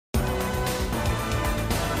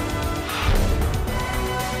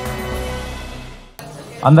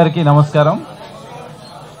అందరికీ నమస్కారం.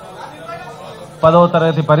 10వ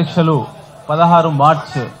తరగతి పరీక్షలు 16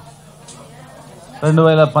 మార్చి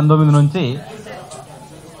 2019 నుంచి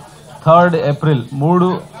 3 ఏప్రిల్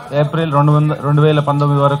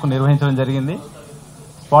 2019 వరకు నిర్వహించడం జరిగింది.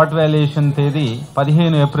 స్పాట్ వాల్యుయేషన్ తేదీ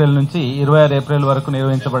 15 ఏప్రిల్ నుంచి 26 ఏప్రిల్ వరకు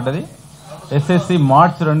నిర్వహించబడ్డది. ఎస్ఎస్సి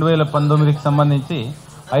మార్చి 2019కి సంబంధించి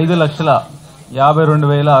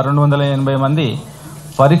 5,52,280 మంది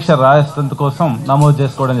పరీక్ష రాయడం కోసం నమోదు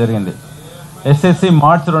చేసుకోవడం జరిగింది. ఎస్ఎస్సి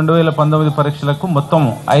మార్చి 2019 పరీక్షలకు మొత్తం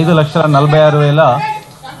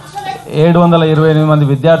 5,46,728 మంది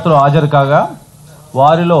విద్యార్థులు హాజరు కాగా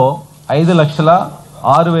వారిలో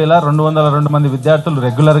 5,06,202 మంది విద్యార్థులు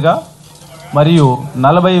రెగ్యులర్గా మరియు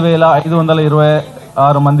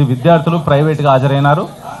 40,526 మంది విద్యార్థులు ప్రైవేట్గా హాజరైనారు.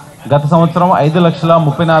 గత సంవత్సరం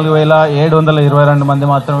 5,34,722 మంది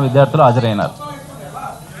మాత్రమే విద్యార్థులు హాజరైనారు.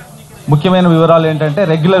 ముఖ్యమైన వివరాలు ఏంటంటే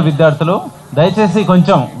రెగ్యులర్ విద్యార్థులు దయచేసి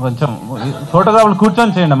కొంచెం ఫోటోగ్రాఫ్లు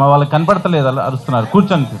కూర్చొని చేయండి. మా వాళ్ళకి కనపడతలేదు, అలా అరుస్తున్నారు.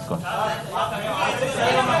 కూర్చొని తీసుకోండి.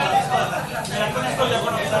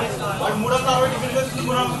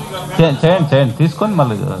 చేయండి తీసుకొని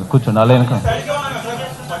మళ్ళీ కూర్చోండి. అలా వెనుక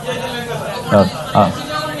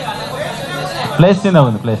ప్లేస్ చిన్న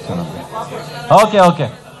ఉంది.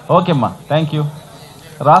 ఓకే అమ్మా, థ్యాంక్ యూ.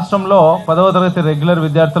 రాష్ట్రంలో 10వ తరగతి రెగ్యులర్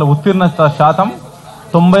విద్యార్థుల ఉత్తీర్ణత శాతం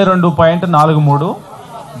 92.43,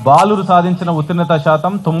 బాలురు సాధించిన ఉత్తీర్ణత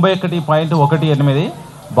శాతం 91.18,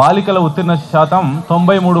 బాలికల ఉత్తీర్ణత శాతం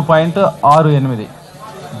 93.68.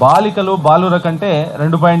 బాలుర కంటే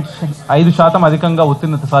 2.5% అధికంగా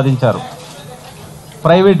ఉత్తీర్ణత సాధించారు.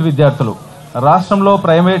 ప్రైవేట్ విద్యార్థులు రాష్ట్రంలో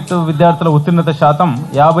ప్రైవేటు విద్యార్థుల ఉత్తీర్ణత శాతం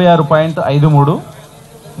 56.53,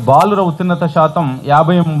 బాలుర ఉత్తీర్ణత శాతం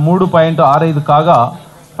 53.65 కాగా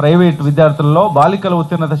ప్రైవేట్ విద్యార్థుల్లో బాలికల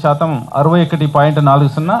ఉత్తీర్ణత శాతం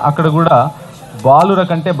 61.40. అక్కడ కూడా బాలుర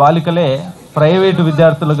కంటే బాలికలే ప్రైవేటు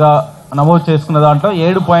విద్యార్థులుగా నమోదు చేసుకున్న దాంట్లో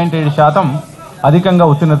 7.7% అధికంగా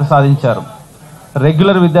ఉత్తీర్ణత సాధించారు.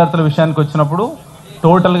 రెగ్యులర్ విద్యార్థుల విషయానికి వచ్చినప్పుడు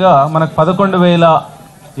టోటల్గా మనకు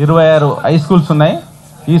 11,026 హై స్కూల్స్ ఉన్నాయి.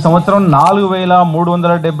 ఈ సంవత్సరం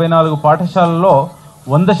 4,374 పాఠశాలల్లో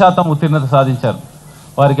 100% ఉత్తీర్ణత సాధించారు.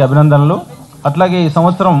 వారికి అభినందనలు. అట్లాగే ఈ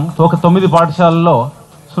సంవత్సరం ఒక 9 పాఠశాలల్లో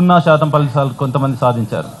 0% ఫలితాలు కొంతమంది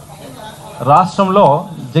సాధించారు. రాష్ట్రంలో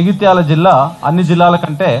జగిత్యాల జిల్లా అన్ని జిల్లాల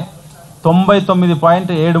కంటే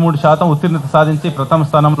 99.73% ఉత్తీర్ణత సాధించి ప్రథమ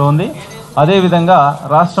స్థానంలో ఉంది. అదేవిధంగా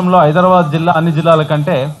రాష్ట్రంలో హైదరాబాద్ జిల్లా అన్ని జిల్లాల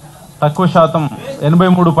కంటే తక్కువ శాతం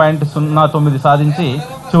 83.09 సాధించి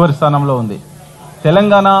చివరి స్థానంలో ఉంది.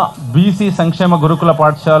 తెలంగాణ బీసీ సంక్షేమ గురుకుల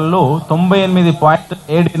పాఠశాలలు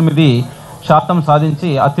 98.78% సాధించి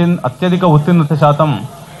అత్యధిక ఉత్తీర్ణత శాతం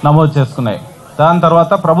నమోదు చేసుకున్నాయి. దాని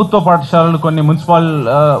తర్వాత ప్రభుత్వ పాఠశాలలు కొన్ని మున్సిపల్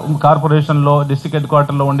కార్పొరేషన్లో డిస్ట్రిక్ట్ హెడ్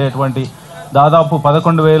క్వార్టర్లో ఉండేటువంటి దాదాపు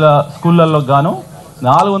 11,000 స్కూళ్ళల్లో గాను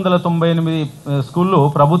 498 స్కూళ్ళు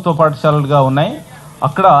ప్రభుత్వ పాఠశాలలుగా ఉన్నాయి.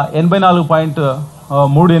 అక్కడ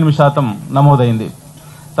 84.38% నమోదైంది.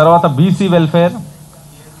 తర్వాత BC welfare,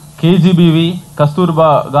 KGBV, Kasturba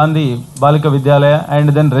Gandhi బాలిక విద్యాలయ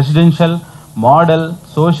and then residential, model,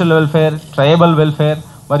 social welfare, tribal welfare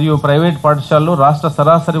మరియు ప్రైవేట్ పాఠశాలలు రాష్ట్ర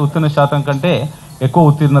సరాసరి ఉత్తీర్ణ శాతం కంటే ఎక్కువ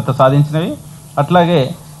ఉత్తీర్ణత సాధించినవి. అట్లాగే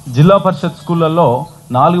జిల్లా పరిషత్ స్కూళ్ళల్లో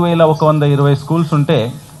 4,120 స్కూల్స్ ఉంటే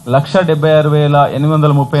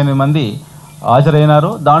 1,76,838 మంది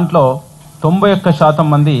హాజరైనారు. దాంట్లో 91%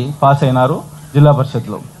 మంది పాస్ అయినారు జిల్లా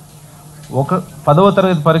పరిషత్లో. 10వ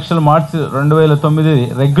తరగతి పరీక్షలు మార్చి 2009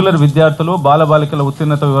 రెగ్యులర్ విద్యార్థులు బాలబాలికల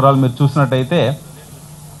ఉత్తీర్ణత వివరాలు మీరు చూసినట్టయితే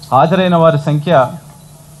హాజరైన వారి సంఖ్య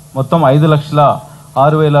మొత్తం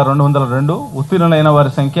 5,06,202, ఉత్తీర్ణులైన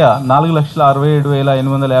వారి సంఖ్య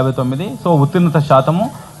 4,67,859. సో ఉత్తీర్ణత శాతము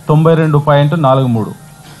 92.43.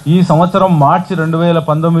 ఈ సంవత్సరం మార్చి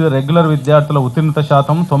 2019 రెగ్యులర్ విద్యార్థుల ఉత్తీర్ణత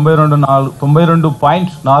శాతం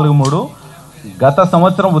 92.43. గత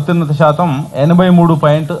సంవత్సరం ఉత్తీర్ణత శాతం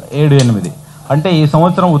 83.78. అంటే ఈ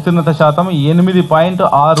సంవత్సరం ఉత్తీర్ణత శాతం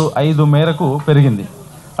 8.65 మేరకు పెరిగింది.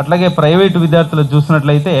 అట్లాగే ప్రైవేటు విద్యార్థులు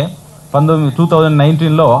చూసినట్లయితే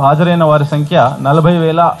 2019లో హాజరైన వారి సంఖ్య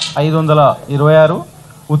 40,526,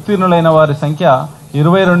 ఉత్తీర్ణులైన వారి సంఖ్య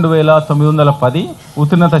 22,910,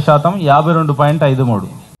 ఉత్తీర్ణత శాతం 52.53.